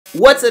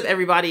What's up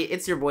everybody,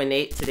 it's your boy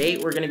Nate. Today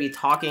we're going to be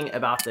talking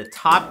about the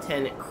top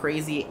 10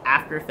 crazy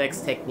After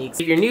Effects techniques.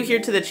 If you're new here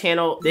to the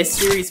channel, this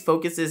series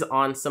focuses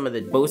on some of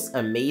the most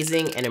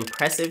amazing and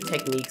impressive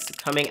techniques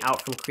coming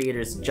out from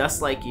creators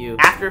just like you.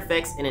 After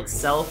Effects in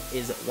itself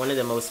is one of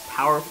the most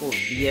powerful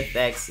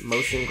VFX,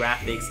 motion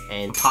graphics,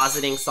 and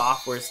compositing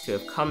softwares to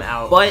have come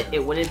out, but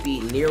it wouldn't be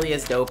nearly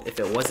as dope if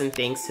it wasn't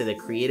thanks to the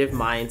creative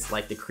minds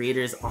like the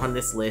creators on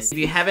this list. If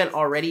you haven't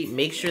already,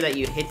 make sure that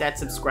you hit that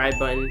subscribe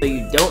button so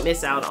you don't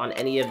miss out on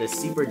any of the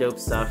super dope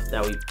stuff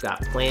that we've got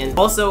planned.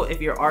 Also,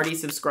 if you're already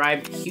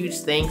subscribed, huge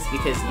thanks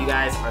because you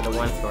guys are the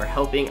ones who are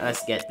helping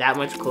us get that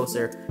much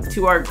closer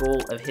to our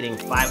goal of hitting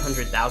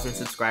 500,000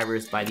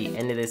 subscribers by the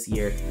end of this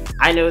year.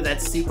 I know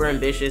that's super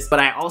ambitious, but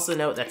I also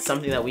know that's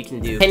something that we can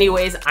do.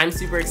 Anyways, I'm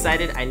super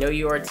excited. I know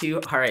you are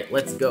too. All right,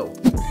 let's go.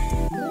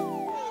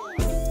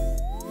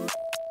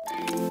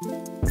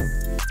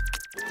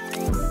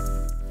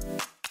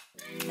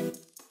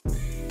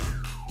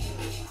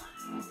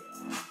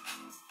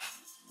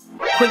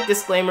 Quick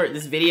disclaimer,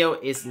 this video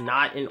is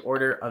not in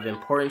order of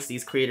importance.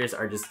 These creators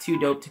are just too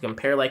dope to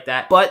compare like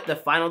that. But the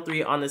final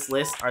three on this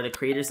list are the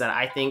creators that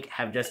I think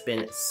have just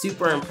been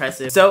super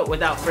impressive. So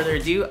without further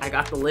ado, I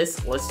got the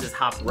list. Let's just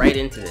hop right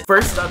into this.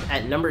 First up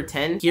at number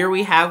 10, here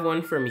we have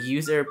one from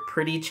user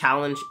Pretty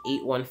Challenge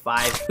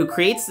 815, who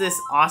creates this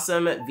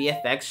awesome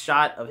VFX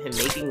shot of him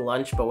making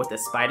lunch, but with a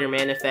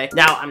Spider-Man effect.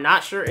 Now, I'm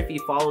not sure if you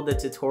followed the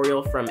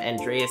tutorial from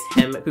Andreas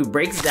Hem, who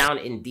breaks down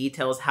in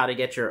details how to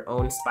get your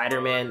own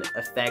Spider-Man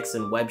effects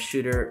and web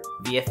shooter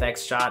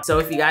VFX shot. So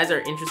if you guys are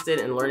interested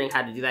in learning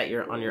how to do that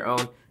on your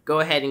own, go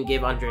ahead and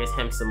give Andreas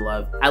Hem some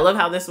love. I love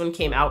how this one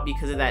came out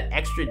because of that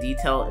extra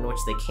detail in which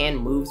the can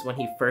moves when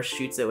he first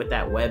shoots it with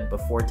that web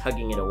before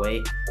tugging it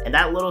away. And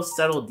that little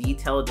subtle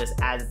detail just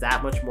adds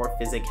that much more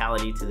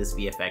physicality to this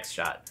VFX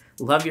shot.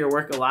 Love your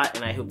work a lot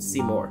and I hope to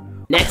see more.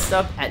 Next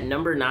up at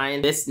number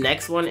 9, this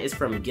next one is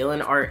from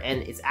gilenart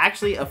and it's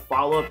actually a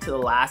follow-up to the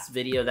last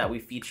video that we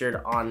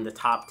featured on the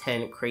top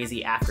 10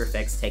 crazy After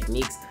Effects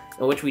techniques,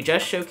 in which we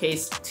just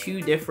showcased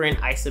 2 different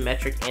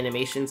isometric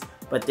animations,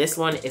 but this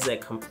one is a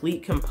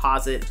complete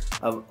composite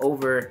of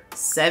over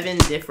 7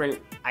 different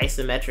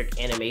isometric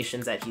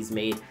animations that he's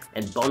made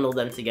and bundled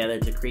them together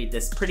to create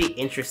this pretty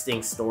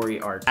interesting story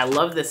arc. I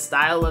love the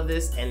style of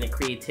this and the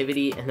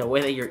creativity and the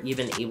way that you're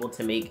even able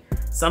to make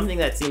something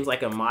that seems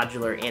like a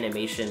modular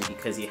animation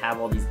because you have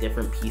all these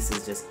different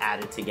pieces just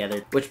added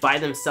together, which by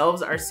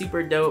themselves are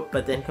super dope,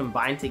 but then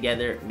combined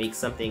together make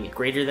something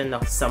greater than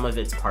the sum of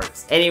its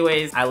parts.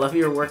 Anyways, I love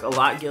your work a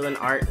lot,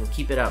 gilenart, and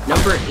keep it up.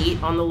 Number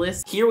 8 on the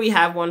list, here we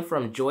have one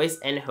from Joyce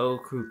N,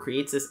 who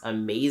creates this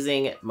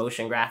amazing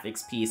motion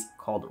graphics piece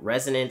called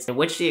Resonance, in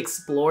which she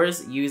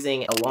explores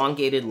using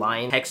elongated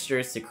line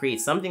textures to create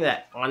something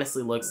that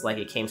honestly looks like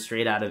it came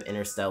straight out of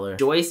Interstellar.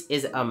 Joyce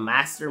is a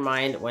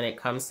mastermind when it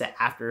comes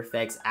to After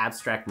Effects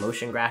abstract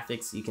motion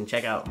graphics. You can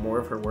check out more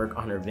of her work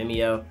on her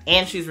Vimeo,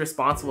 and she's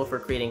responsible for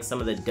creating some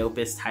of the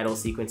dopest title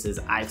sequences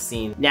I've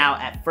seen. Now,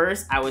 at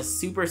first, I was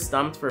super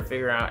stumped for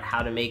figuring out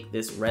how to make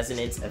this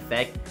resonance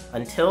effect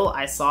until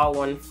I saw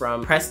one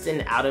from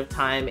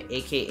Preston.Outatime,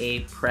 aka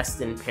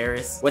Preston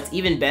Parris. What's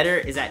even better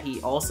is that he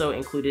also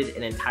included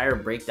an entire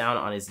breakdown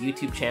on his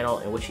YouTube channel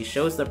in which he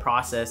shows the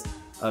process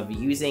of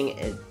using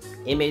an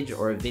image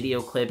or a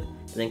video clip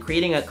and then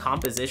creating a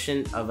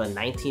composition of a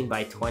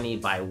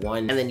 19x20x1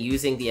 and then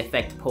using the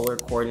effect polar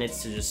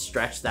coordinates to just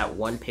stretch that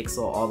 1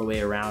 pixel all the way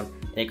around,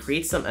 and it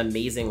creates some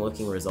amazing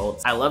looking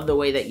results. I love the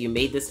way that you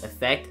made this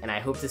effect and I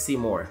hope to see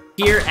more.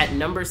 Here at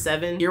number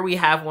 7, here we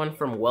have one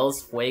from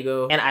Wells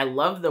Fuego, and I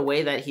love the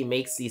way that he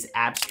makes these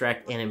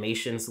abstract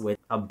animations with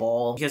a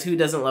ball, because who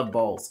doesn't love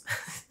balls?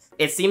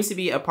 It seems to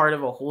be a part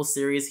of a whole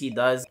series he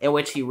does in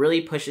which he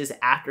really pushes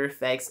After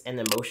Effects and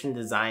the motion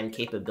design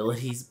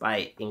capabilities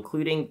by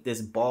including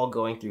this ball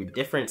going through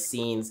different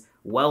scenes,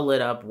 well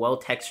lit up, well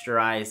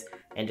texturized,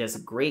 and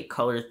just great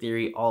color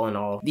theory all in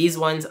all. These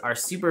ones are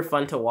super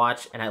fun to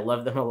watch and I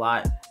love them a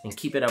lot, and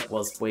keep it up,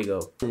 Wells Fuego.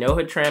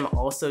 Nohatram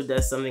also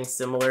does something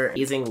similar,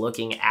 amazing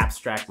looking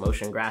abstract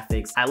motion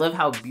graphics. I love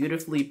how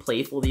beautifully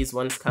playful these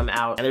ones come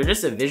out and they're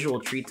just a visual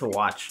treat to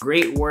watch.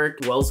 Great work,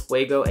 Wells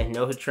Fuego and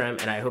Nohatram,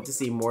 and I hope to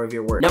see more of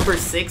your work. Number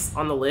 6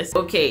 on the list.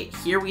 Okay,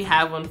 here we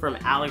have one from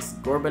Alex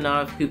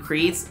Gorbunov, who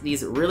creates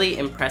these really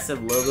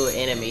impressive logo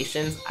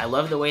animations. I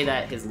love the way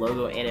that his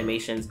logo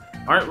animations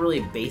aren't really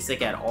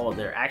basic at all.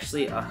 They're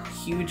actually a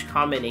huge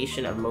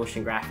combination of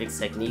motion graphics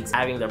techniques,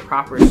 having the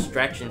proper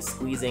stretch and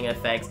squeezing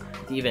effects,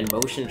 to even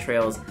motion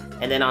trails,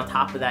 and then on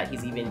top of that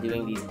he's even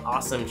doing these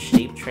awesome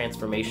shape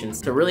transformations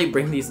to really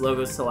bring these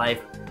logos to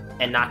life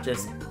and not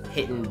just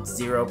hitting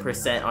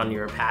 0% on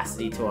your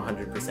opacity to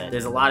 100%.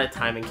 There's a lot of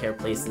time and care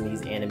placed in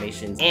these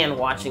animations, and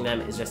watching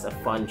them is just a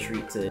fun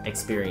treat to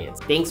experience.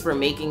 Thanks for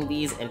making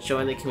these and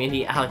showing the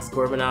community Alex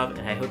Gorbunov,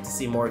 and I hope to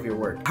see more of your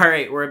work.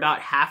 Alright, we're about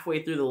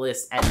halfway through the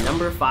list. At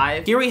number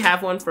 5, here we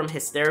have one from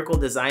Hysterical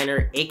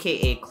Designer,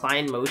 aka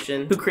Klein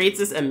Motion, who creates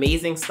this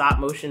amazing stop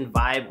motion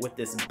vibe with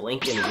this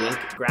blink and wink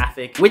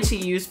graphic, which he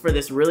used for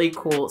this really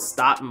cool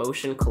stop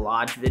motion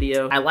collage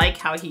video. I like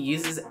how he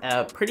uses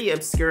a pretty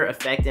obscure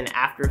effect in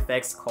After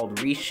Effects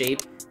called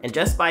reshape, and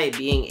just by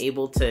being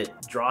able to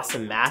draw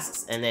some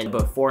masks and then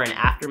before and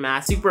after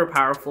masks, super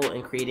powerful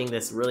in creating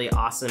this really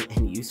awesome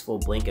and useful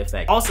blink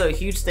effect. Also,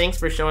 huge thanks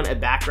for showing a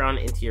background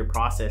into your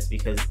process,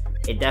 because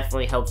it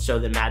definitely helps show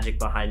the magic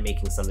behind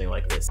making something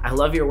like this. I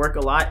love your work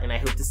a lot, and I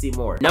hope to see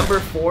more. Number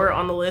 4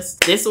 on the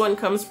list, this one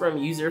comes from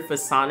user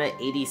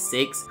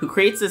Fasana86, who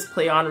creates this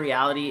play on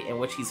reality in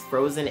which he's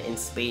frozen in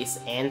space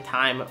and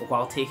time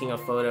while taking a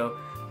photo.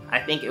 I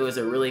think it was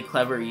a really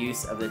clever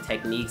use of the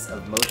techniques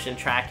of motion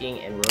tracking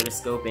and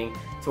rotoscoping,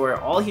 to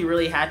where all he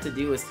really had to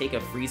do was take a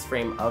freeze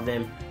frame of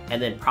him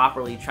and then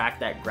properly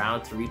track that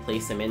ground to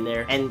replace him in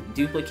there, and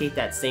duplicate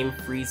that same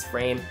freeze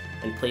frame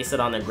and place it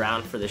on the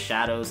ground for the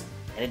shadows.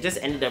 And it just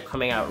ended up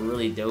coming out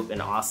really dope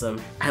and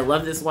awesome. I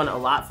love this one a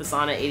lot,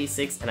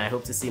 Fasana86, and I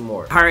hope to see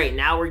more. Alright,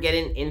 now we're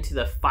getting into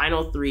the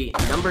final 3.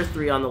 Number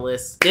 3 on the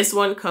list. This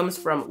one comes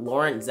from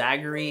Laurent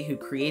Zagury, who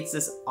creates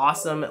this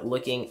awesome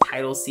looking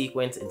title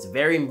sequence. It's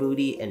very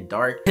moody and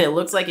dark, and it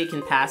looks like it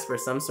can pass for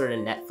some sort of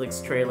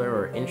Netflix trailer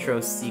or intro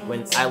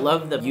sequence. I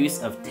love the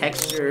use of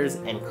textures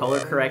and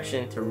color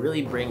correction to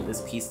really bring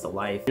this piece to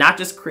life. Not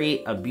just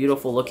create a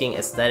beautiful looking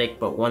aesthetic,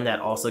 but one that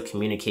also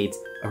communicates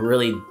a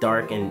really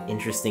dark and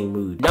interesting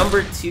mood.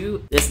 Number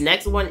 2, this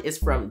next one is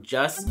from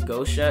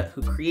JustGoscha,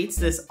 who creates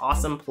this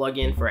awesome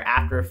plugin for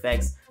After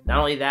Effects. Not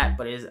only that,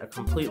 but it is a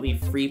completely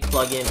free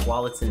plugin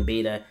while it's in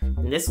beta.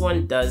 And this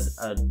one does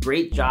a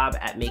great job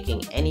at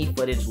making any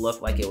footage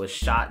look like it was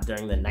shot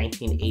during the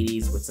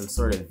 1980s with some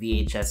sort of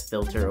VHS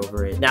filter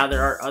over it. Now,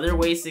 there are other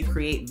ways to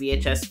create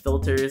VHS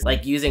filters,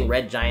 like using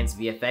Red Giant's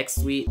VFX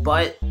suite,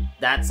 but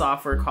that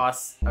software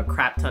costs a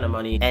crap ton of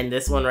money, and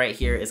this one right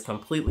here is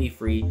completely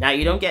free. Now,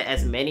 you don't get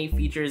as many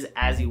features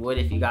as you would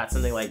if you got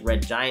something like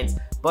Red Giant's,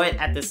 but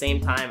at the same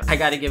time, I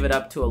gotta give it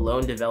up to a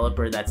lone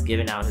developer that's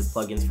giving out his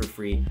plugins for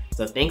free.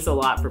 So thanks a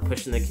lot for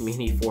pushing the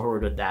community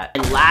forward with that.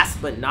 And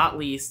last but not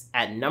least,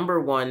 at number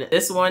 1,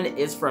 this one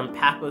is from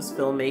Apos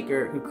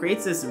Filmmaker, who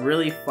creates this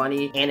really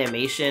funny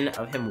animation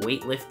of him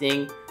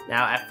weightlifting.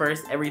 Now, at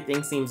first,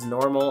 everything seems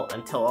normal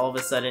until all of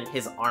a sudden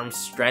his arms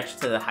stretch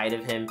to the height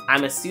of him.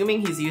 I'm assuming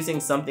he's using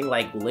something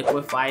like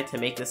Liquify to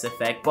make this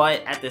effect,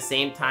 but at the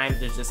same time,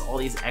 there's just all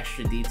these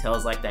extra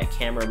details like that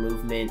camera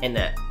movement and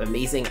the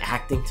amazing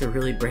acting to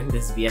really bring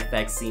this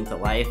VFX scene to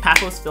life.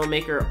 Apos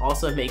Filmmaker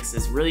also makes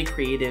this really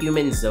creative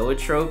human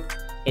zoetrope,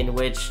 in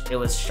which it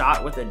was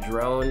shot with a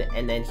drone,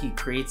 and then he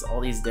creates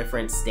all these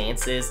different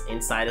stances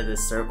inside of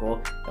this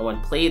circle, and when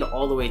played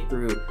all the way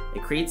through,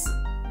 it creates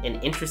an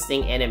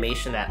interesting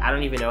animation that I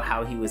don't even know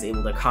how he was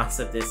able to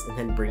concept this and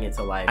then bring it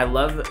to life. I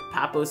love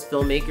Apos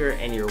Filmmaker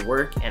and your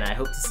work, and I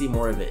hope to see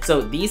more of it. So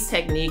these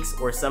techniques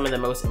were some of the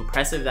most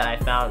impressive that I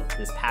found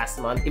this past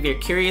month. If you're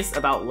curious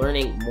about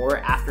learning more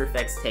After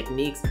Effects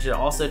techniques, you should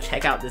also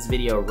check out this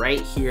video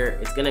right here.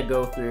 It's gonna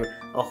go through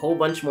a whole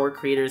bunch more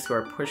creators who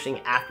are pushing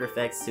After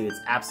Effects to its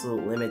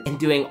absolute limit and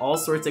doing all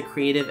sorts of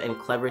creative and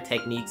clever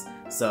techniques.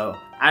 So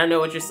I don't know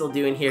what you're still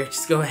doing here.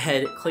 Just go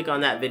ahead, click on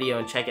that video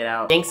and check it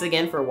out. Thanks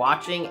again for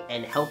watching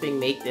and helping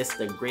make this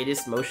the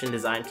greatest motion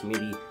design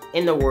community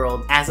in the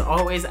world. As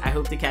always, I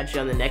hope to catch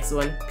you on the next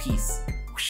one. Peace.